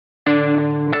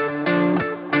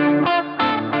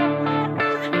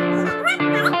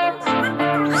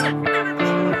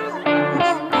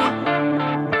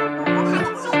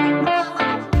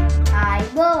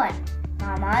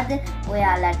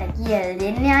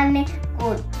යන්නේ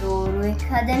කොට්ටෝරුවෙක්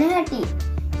හදන හැටි.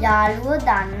 යාළුවෝ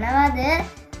දන්නවද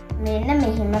මෙන්න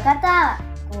මෙහෙම කතාවක්.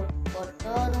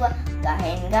 කොට්ටෝරුව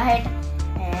ගහෙන් ගහට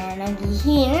ඈන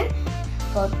ගිහින්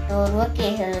කොට්ටෝරුව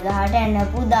කෙහෙල් ගහට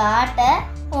එනපු දාට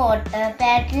හොට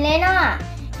පැටලෙනවා.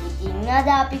 ඉතින් අද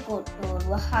අපි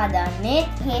කොට්ටෝරුව හදන්නේ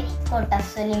මේ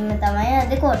කොටස් වලින්ම තමයි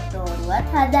අද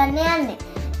කොට්ටෝරුවත් හදන්න යන්නේ.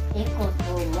 ඒ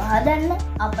කොට්ටෝරුව හදන්න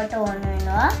අපට ඕන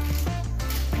වෙනවා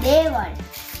දේවල්.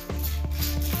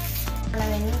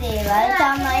 පළවෙනි දේවල්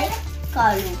තමයි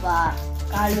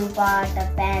කළු පාට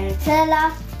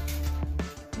පැන්සලක්,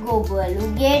 ගොබලු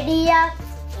ගෙඩියක්,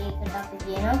 ඒකට අපි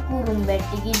කියනවා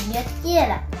කුරුම්බැටි ගෙඩියක්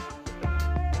කියලා.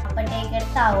 අපිට ඒකට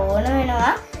තව ඕන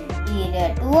වෙනවා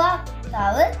ඉරටුවක්,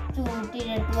 තව චූටි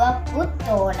ඉරටුවක්කුත්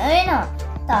ඕන වෙනවා.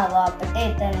 තව අපිට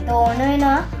එතනට ඕන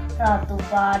වෙනවා රතු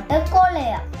පාට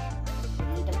කොළයක්.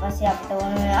 ඊට පස්සේ අපිට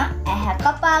ඕන වෙනවා ඇහැ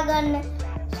කපා ගන්න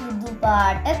සුදු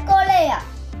පාට කොළයක්.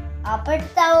 අපිට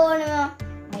තව ඕන වෙනවා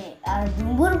මේ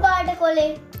දුඹුරු පාට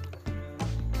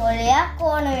කොළයක්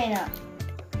ඕන වෙනවා.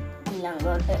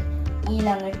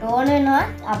 ඊළඟට ඕන වෙනවා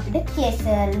අපිට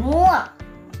කෙසල් මුවක්.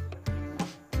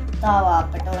 තව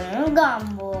අපිට ඕන වෙනවා ගම්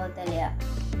බෝතලයක්.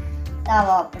 තව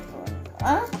අපිට ඕන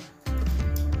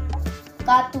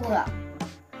වෙනවා කතුරක්.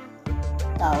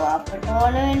 තව අපිට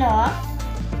ඕන වෙනවා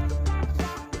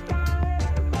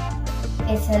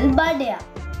කෙසල් බඩයක්.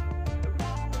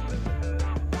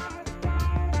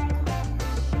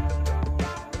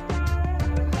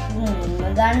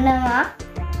 ගන්නවා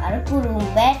අර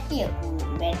කුරුම්බැට්ටිය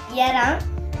අරන්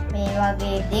මේ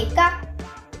වගේ දෙකක්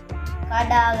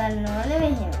කඩා ගන්න ඕනේ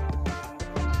මෙහෙම.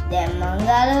 දැන් මං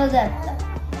ගලව ගත්තා.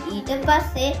 ඊට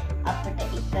පස්සේ අපිට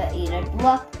එක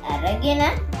ඉරටුවක් අරගෙන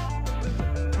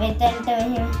මෙතනට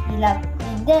මෙහෙම ඉලක්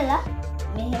ඉදලා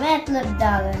මෙහෙම ඇතුළට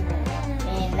දාගන්න.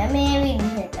 මෙන්න මේ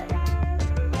විදිහට.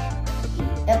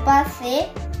 ඊට පස්සේ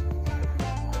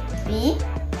අපි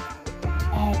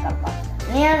ඇහැ කපා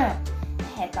යනවා.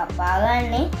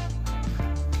 කපාගන්නේ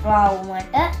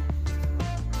රවුමට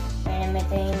මෙන්න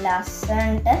මෙතනින්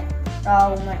ලස්සනට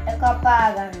රවුමට කපා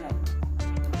ගන්න.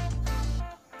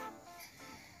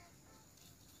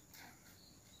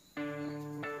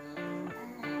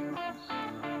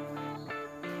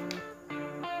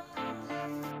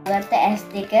 ගත්ත ඇස්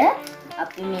දෙක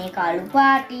අපි මේ කළු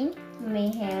පාටින්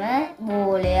මෙහෙම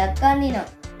බෝලයක් අඳිනවා.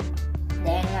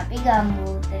 දැන් අපි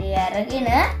ගම්බූතරය අරගෙන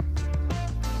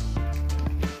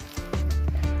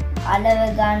අලව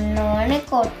ගන්න ඕනේ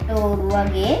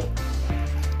කොට්ටෝරුවගේ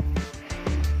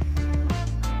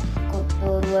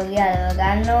අලව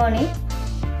ගන්න ඕනේ.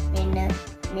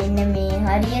 මෙන්න මේ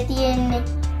හරිය තියෙන්නේ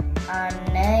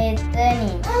අන්න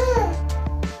එතනින්.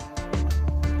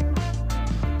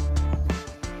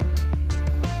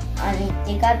 අනිත්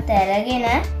එකත් අරගෙන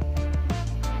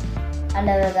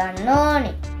අලව ගන්න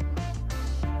ඕනේ.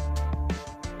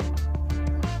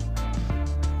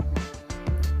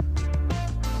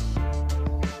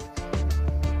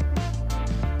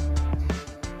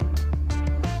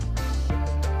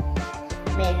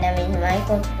 මෙන්න මෙහෙමයි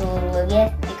කොට්ටෝරුවගේ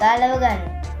ඇස් දෙක අලව ගන්න.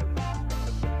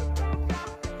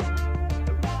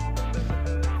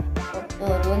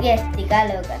 කොට්ටෝරුවගේ ඇස් දෙක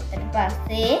අලව ගත්තට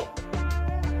පස්සේ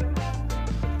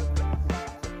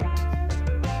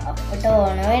අපිට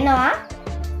ඕන වෙනවා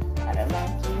අර මං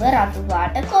කිව්ව රතු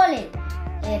පාට කොළේ.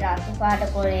 ඒ රතු පාට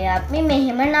කොළේ අපි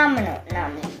මෙහෙම නමනවා.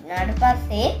 නමනාට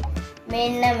පස්සේ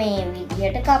මෙන්න මේ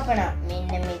විදිහට කපනවා.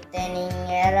 මෙන්න මෙතනින්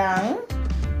අරන්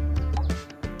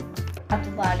රතු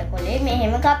පාට කොළේ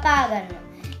මෙහෙම කපා ගන්නවා.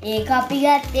 ඒක අපි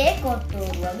ගත්තේ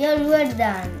කොට්ටෝරුවගේ ඔළුවට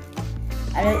දාන්න.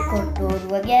 අර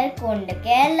කොට්ටෝරුවගේ කොණ්ඩ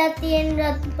කෑල්ලක් තියෙන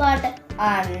රතු පාට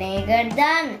අන්න ඒකට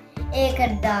දාන්න.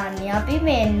 ඒකට දාන්නේ අපි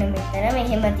මෙන්න මෙතන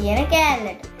මෙහෙම තියෙන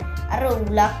කෑල්ලට. අර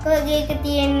උලක් වගේ එක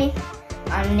තියෙන්නේ.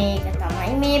 අන්න ඒක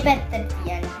තමයි මේ පැත්තට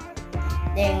තියන්නේ.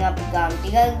 දැන් අපි ගම්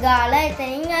ටිකක් ගාලා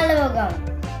එතනින් අලව ගමු.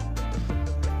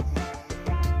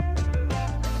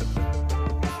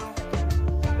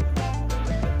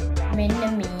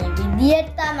 මෙන්න මේ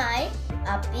විදියට තමයි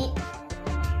අපි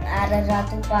අර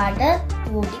රතු පාට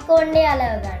චූටි කොණ්ඩේ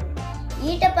අලව ගන්න.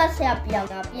 ඊට පස්සේ අපි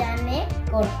යන්නේ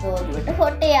කොට්ටෝරුවට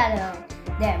හොටේ අලවන්න.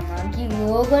 දැන් මං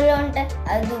කිව්වා ඔයගොල්ලන්ට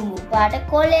දුඹුරු පාට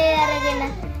කොලේ අරගෙන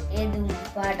ඒ දුඹුරු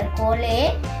පාට කොලේ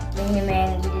මෙහෙම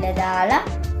ඇඟිල්ල දාලා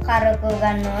කරකව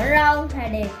ගන්න ඕන රවුන්ඩ්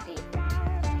හැඩයට.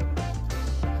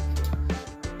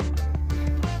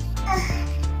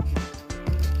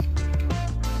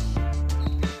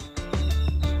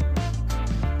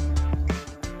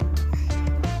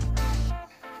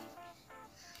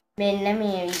 මෙන්න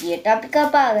මේ විදියට අපි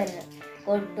කපා ගන්න.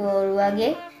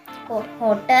 කොට්ටෝරුවගේ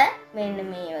හොට මෙන්න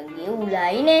මේ වගේ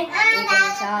උලයිනේ. ඒක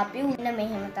නිසා අපි උන්න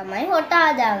මෙහෙම තමයි හොට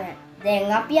හදාගන්නේ.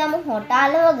 දැන් අපි යමු හොට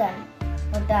අලව ගන්න.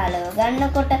 හොට අලව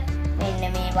ගන්නකොට මෙන්න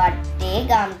මේ වටේ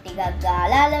ගම් ටිකක්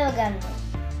ගාලා අලව ගන්නවා.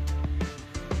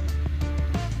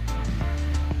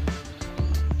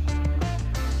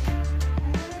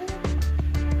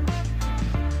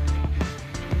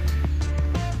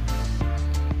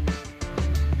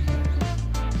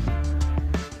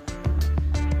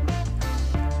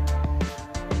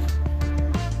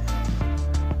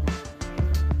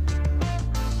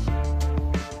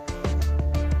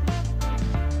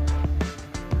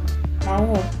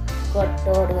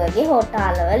 කොට්ටෝරුවගේ හොට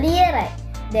අලවල ඉවරයි.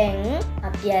 දැන්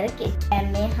අපි අර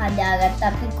මේ හදාගත්ත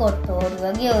අපි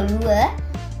කොට්ටෝරුවගේ ඔළුව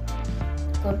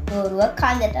කොට්ටෝරුව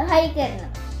කඳට හයි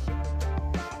කරනවා.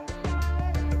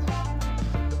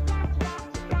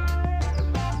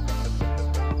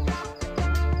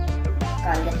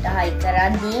 කඳට හයි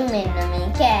කරද්දී මෙන්න මේ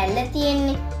කෑල්ල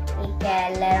තියෙන්නේ. මේ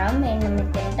කෑල්ල නම් මෙන්න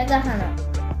මෙතනට ගහනවා.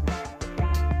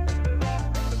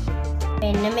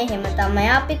 මෙන්න මෙහෙම තමයි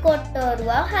අපි කොට්ටෝරුව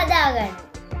හදාගන්නේ.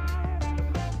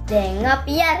 දැන්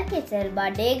අපි අර කෙසල්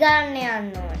බඩේ ගන්න යන්න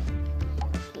ඕනේ.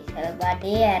 කෙසල්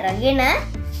බඩේ අරගෙන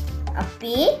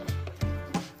අපි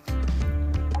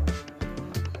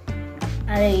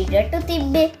අර ඉරටු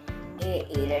තිබ්බේ ඒ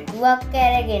ඉරටුවක්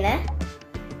අරගෙන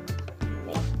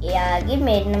එයාගේ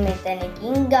මෙන්න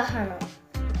මෙතනකින් ගහනවා.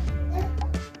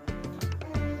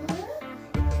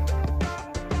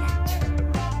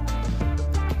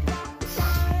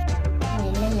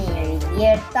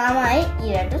 තමයි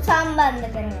ඉරටු සම්බන්ධ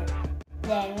කරනවා.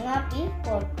 දැන් අපි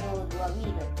කොට්ටෝරුව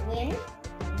ඉරටුවෙන්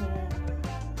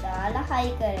දාලා හයි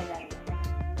කරගන්න.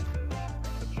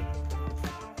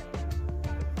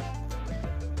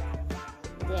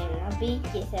 දැන් අපි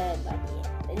කෙසල් බඩේ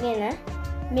අරගෙන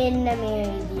මෙන්න මේ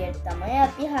විදියට තමයි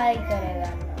අපි හයි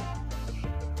කරගන්නවා.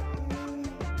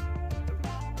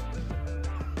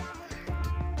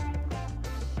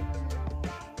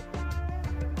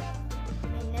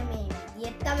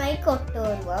 තමයි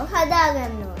කොට්ටෝරුව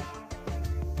හදාගන්න ඕනේ.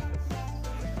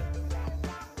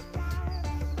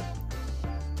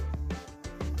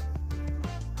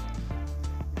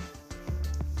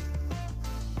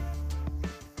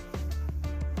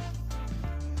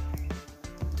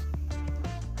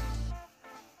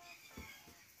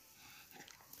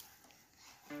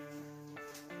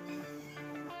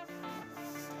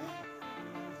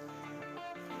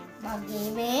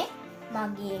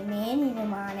 මගේ මේ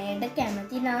නිර්මාණයට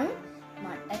කැමති නම්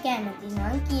මට කැමති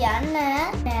නම් කියන්න.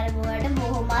 නැරඹුවට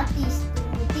බොහොමත් ස්තුතියි.